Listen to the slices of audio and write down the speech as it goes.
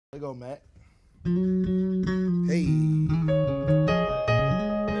There you go, Matt. Hey.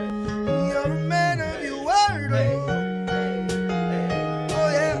 You're a man of your word. Oh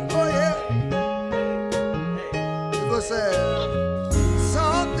yeah, oh yeah. It was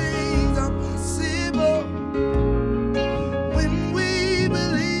some things are possible when we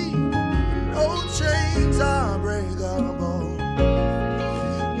believe. No chains are breakable.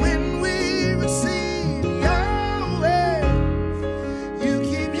 When we receive your way, you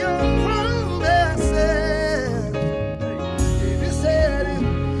keep your promises. If you said it,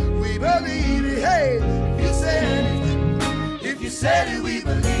 we believe it. Hey, if you said it, if you said it, we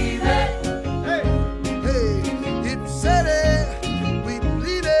believe it. Hey, hey, if you said it, we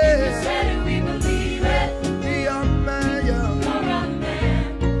believe it. If you said it, we believe it. You're a man, you're a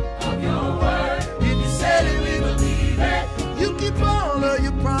man of your word. If you said it, we believe it. You keep all of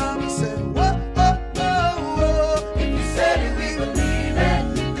your promises. Whoa, oh, oh, oh. If you said it, we believe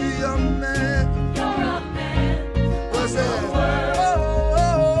it. You're a man. You're a man. What's that? Oh,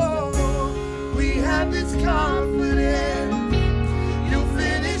 oh, oh. We have this confidence. You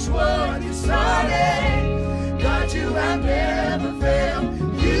finish what you started. God, you have never failed.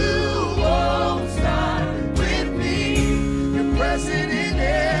 You won't start with me. You're present in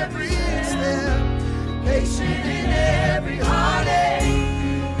every step, patient in every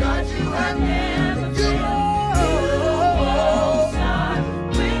heartache. God, you have never failed. You won't start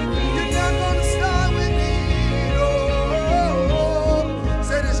with me. You're not gonna start with me. Oh, oh, oh.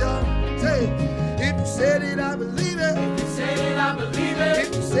 Say this, y'all. Say it. If you said it, I believe it. If you said it, I believe it.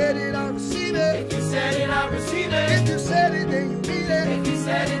 If you said it, I receive it. If you said it, I receive it. If you said it, then you mean it. If you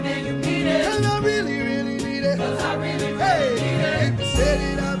said it, then you mean it. Cause I really, really need it. Cause I really, really need it. If you said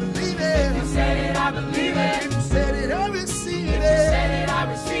it, I believe it. If you said it, I believe it. If you said it, I receive it. If you said it,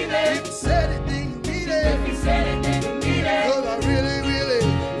 I receive it. If you said it, then you mean it. If you said it, then you mean it. Cause I really, really,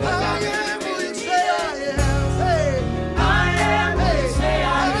 I am who you say I am. Hey, I am who you say I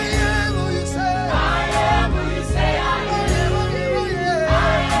am. I am who you say I am. Who you say I am. I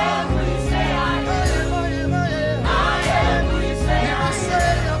am who you say I am. I am who you say I am. If you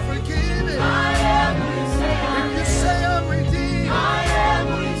say I'm forgiven, I am who you say I am. If you say I'm redeemed, I am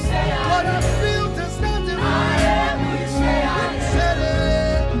who you say I am. What I feel does not define. I am who you say I am. If you said it,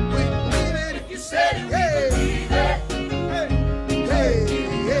 we believe it. If you said it, we believe it. Hey,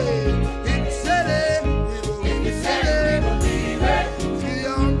 hey, if you said it, we believe it. If you said it, we believe it.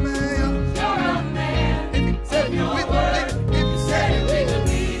 You're a man. You're a man. If you said it, we believe it. If you said it, we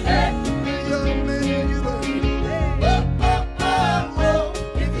believe it. You're a man, you believe it. Oh, oh, oh, oh.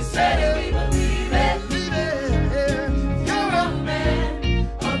 If you said it, we believe it. Believe it. You're a man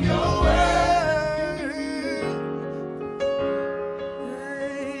of your word.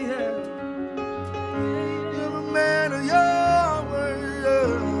 Yeah. You're a man of your word.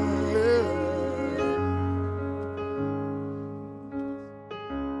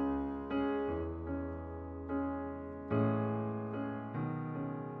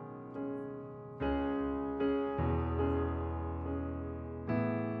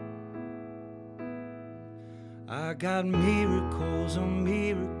 I got miracles on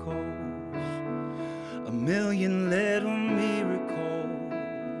miracles, a million little miracles,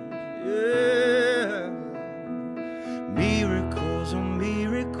 yeah. Miracles on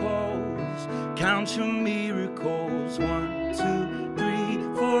miracles, count your miracles, 1, 2,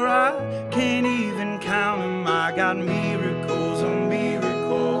 3, 4, I can't even count them. I got miracles on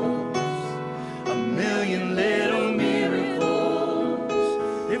miracles, a million little miracles.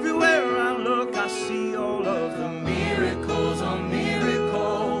 Everywhere I look, I see all of the miracles on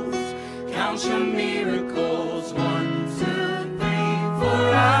miracles. Count your miracles, 1, 2, 3, 4.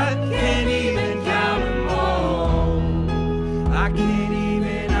 I can't even count them all. I can't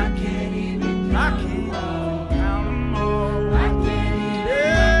even count them all. I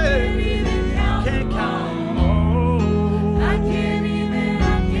can't even count them all. I can't even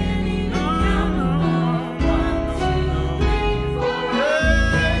count them all. 1, 2, 3, 4.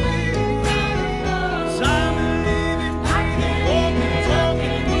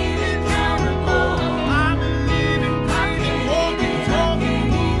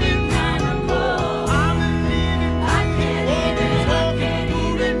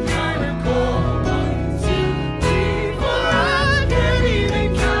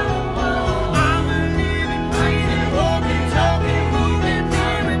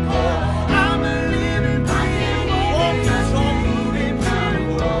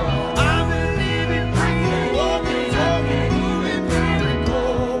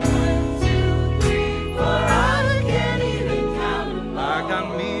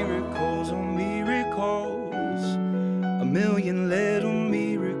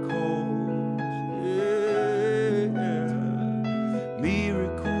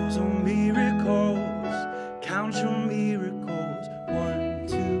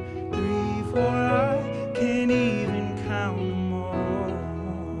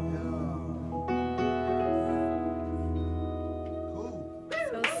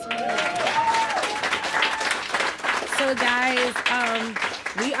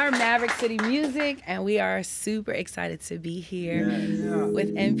 from Maverick City Music, and we are super excited to be here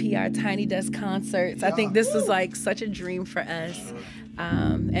with NPR Tiny Desk Concerts. I think this was like such a dream for us.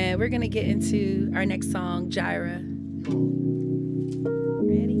 And we're going to get into our next song, Gyra.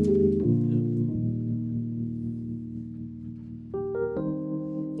 Ready?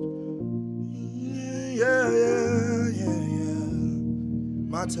 Yeah.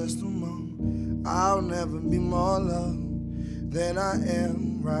 My testimony, I'll never be more loved than I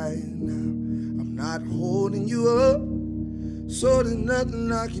am right now. I'm not holding you up, so there's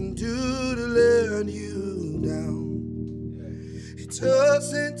nothing I can do to let you down. It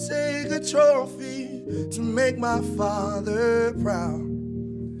doesn't take a trophy to make my father proud.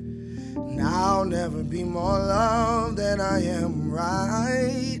 And I'll never be more loved than I am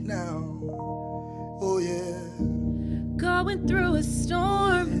right now. Oh yeah. Going through a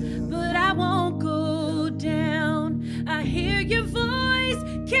storm, but I won't go down. I hear your voice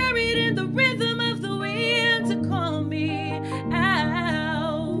carried in the rhythm of the wind to call me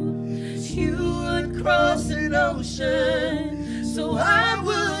out. You would cross an ocean so I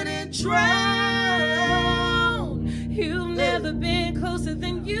wouldn't drown. You've never been closer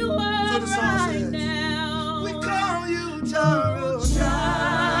than you are right now. We call you Gyra.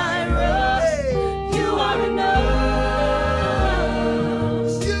 Gyra, you are enough.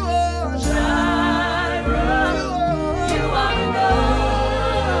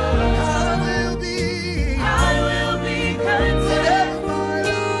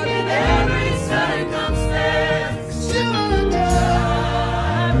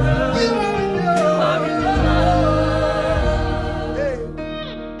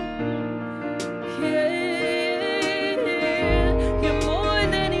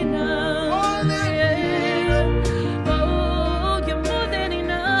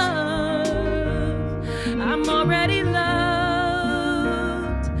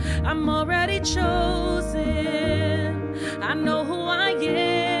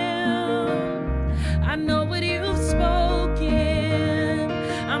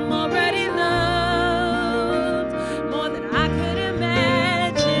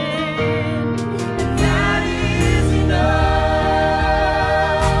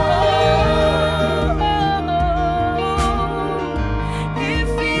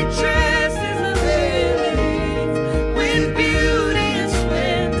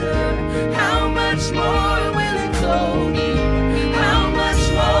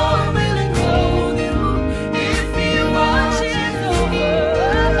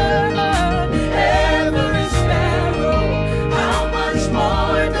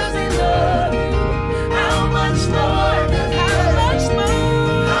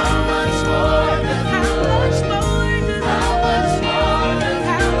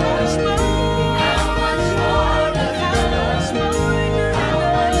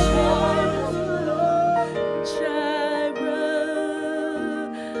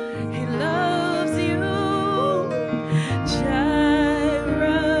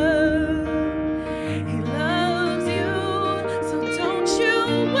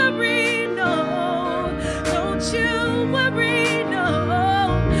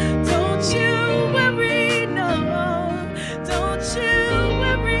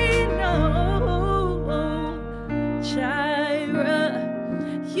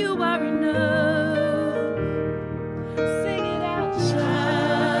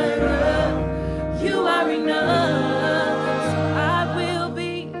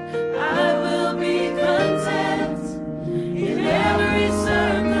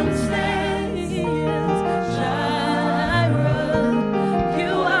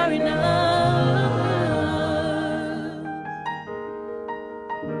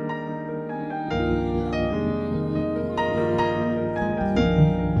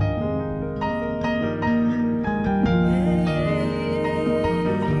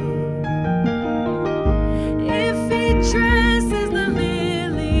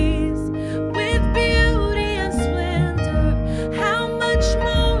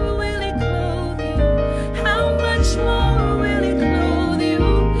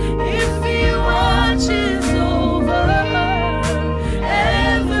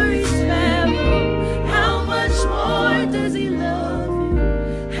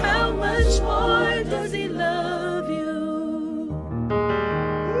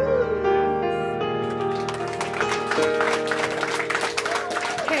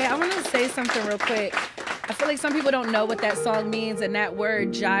 Something real quick. I feel like some people don't know what that song means, and that word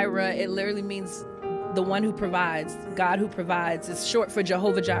Gyra, it literally means the one who provides, God who provides. It's short for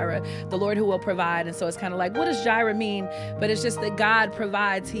Jehovah Jireh, the Lord who will provide. And so it's kind of like, what does Jireh mean? But it's just that God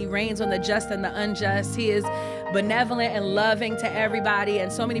provides. He reigns on the just and the unjust. He is benevolent and loving to everybody.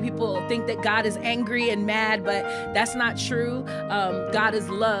 And so many people think that God is angry and mad, but that's not true. God is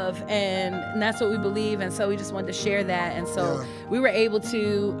love, and that's what we believe. And so we just wanted to share that. And so we were able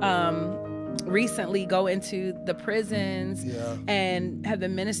to recently go into the prisons and have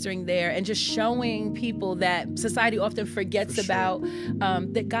been ministering there and just showing people that society often forgets about,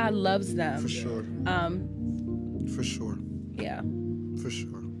 that God loves them. For sure. For sure. Yeah. For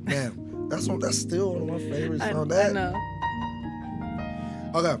sure. Man, that's still one of my favorites. I know.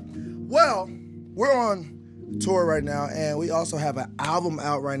 Okay. Well, we're on tour right now, and we also have an album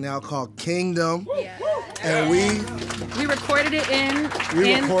out right now called Kingdom. Yeah. And we recorded it in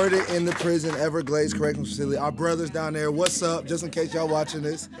the prison, Everglades Correctional Facility. Our brothers down there, what's up? Just in case y'all watching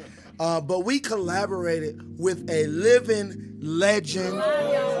this. But we collaborated with a living legend.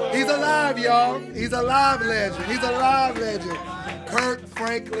 He's alive, y'all. He's a live legend. He's a live legend. Kirk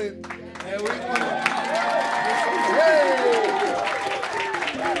Franklin. And we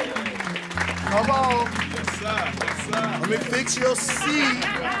come on. What's up? Let me fix your seat.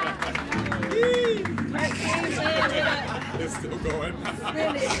 It's still going.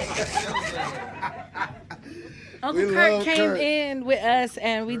 Uncle Kirk came in with us,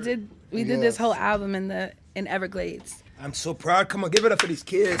 and we did this whole album in Everglades. I'm so proud. Come on, give it up for these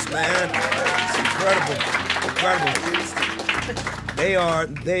kids, man. It's incredible. They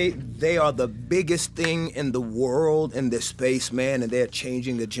are the biggest thing in the world in this space, man, and they're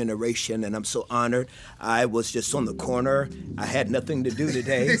changing the generation, and I'm so honored. I was just on the corner. I had nothing to do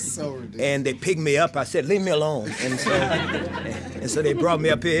today. It's so ridiculous. And they picked me up. I said, leave me alone. And so they brought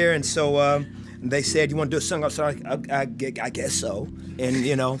me up here, and so they said, you want to do a song? I said, I guess so.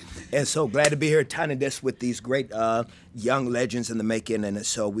 And so glad to be here telling this with these great young legends in the making, and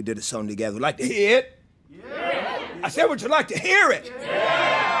so we did a song together. Would like to hear it? Yeah. I said, would you like to hear it?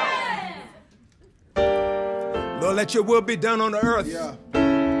 Yeah. Lord, let your will be done on the earth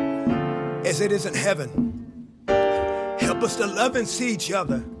as it is in heaven. Help us to love and see each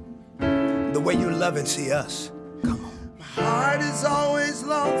other the way you love and see us. Come on. My heart is always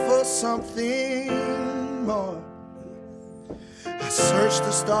long for something more. I search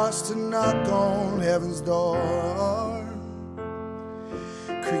the stars to knock on heaven's door.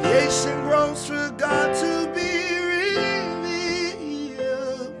 Creation grows for God to be revealed,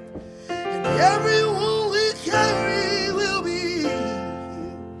 and every wound we carry will be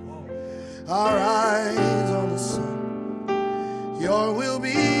healed. Our eyes on the sun, your will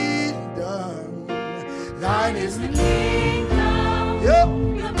be done. Thine is the kingdom,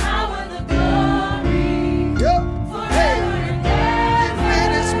 the power, the glory, forever and ever. You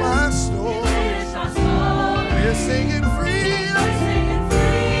finish my story. We're singing freedom.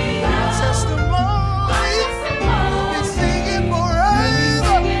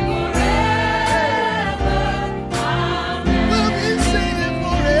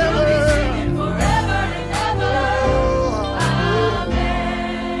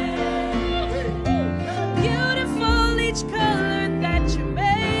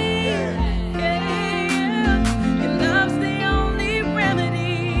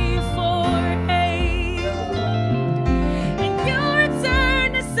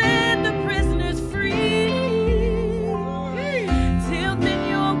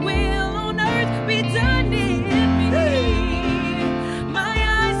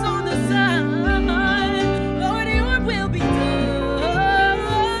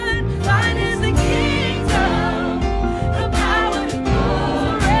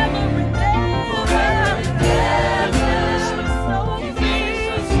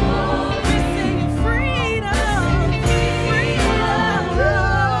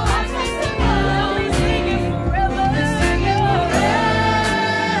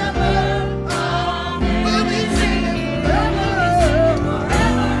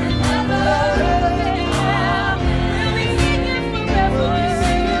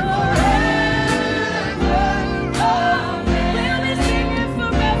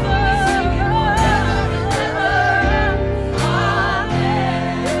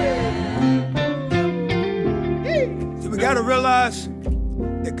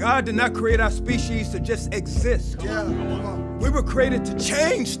 God did not create our species to just exist. We were created to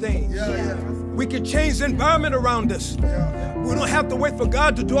change things. We can change the environment around us. We don't have to wait for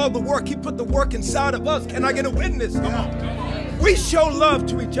God to do all the work. He put the work inside of us. Can I get a witness? Come on. We show love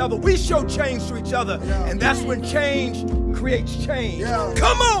to each other. We show change to each other. And that's when change creates change.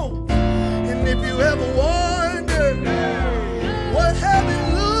 Come on. And if you ever wonder what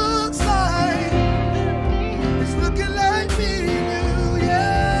heaven looks like, looking like me and you,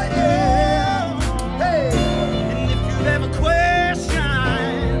 yeah, yeah. Hey. And if you've ever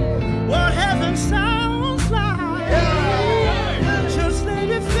questioned what heaven sounds like, just let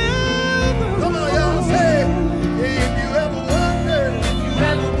it fill the room. Come on, y'all, say, if you ever wondered,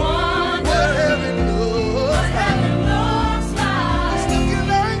 what heaven looks like, it's looking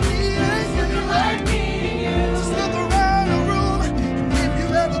like me and you. Just look around the room, if you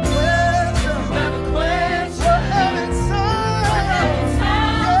ever question what heaven sounds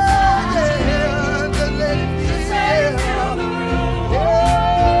like, yeah, just let it fill the room.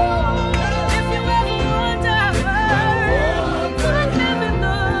 If you ever wonder what heaven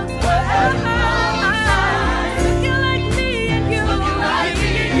looks like, looking like me and you,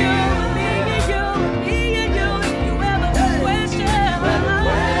 me and you, me and you, me and you. If you ever question what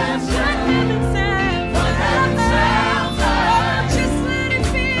heaven sounds like, just let it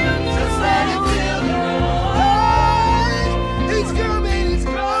fill the room. He's coming, he's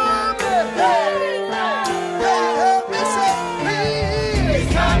coming. Hey, help me say,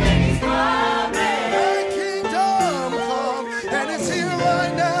 he's coming, he's coming. My kingdom come, and it's here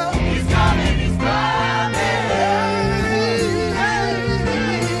right now. He's coming, he's coming.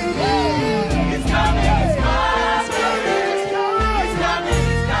 He's coming, he's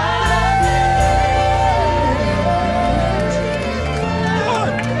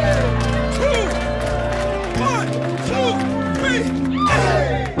One, two, three.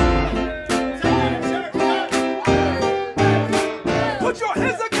 Put your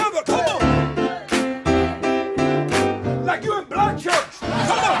hands together, come on. Like you in black church.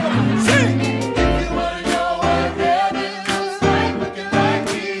 Come on, sing.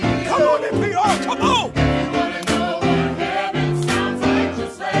 Come on, NPR, come on.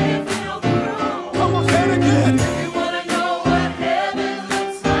 Come on, say it again.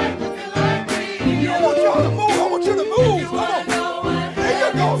 I want y'all to move. I want you to move. Come on. There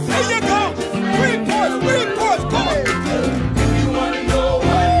you go. There you go. Reinforce, reinforce. Come on.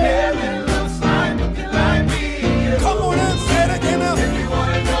 Come on and say it again now. Say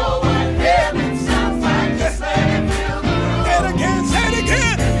it again. Say it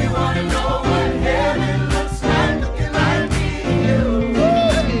again.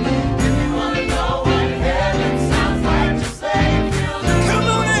 Come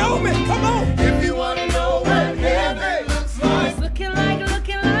on, Naomi. Come on. It's looking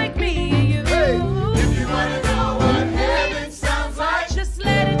like me and you. Just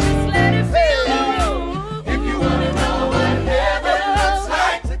let it fill the room.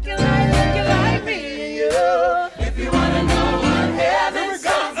 Looking like me and you.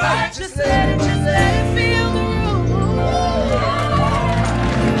 Just let it fill the room.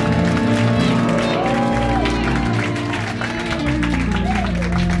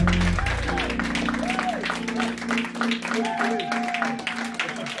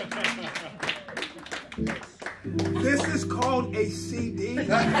 This is called a CD.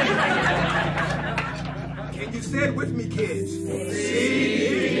 Can you say it with me, kids?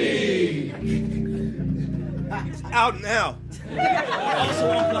 CD. It's out now.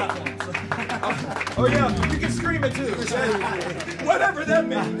 Also on platforms. Oh yeah, you can scream it too. Whatever that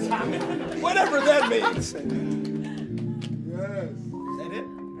means. Whatever that means. Is that it?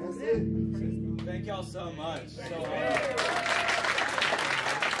 That's it. Thank y'all so much.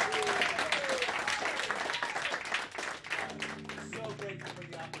 So grateful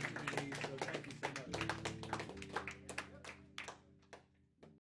for the opportunity. So thank you so much.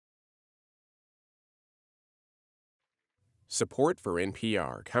 Support for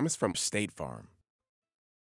NPR comes from State Farm.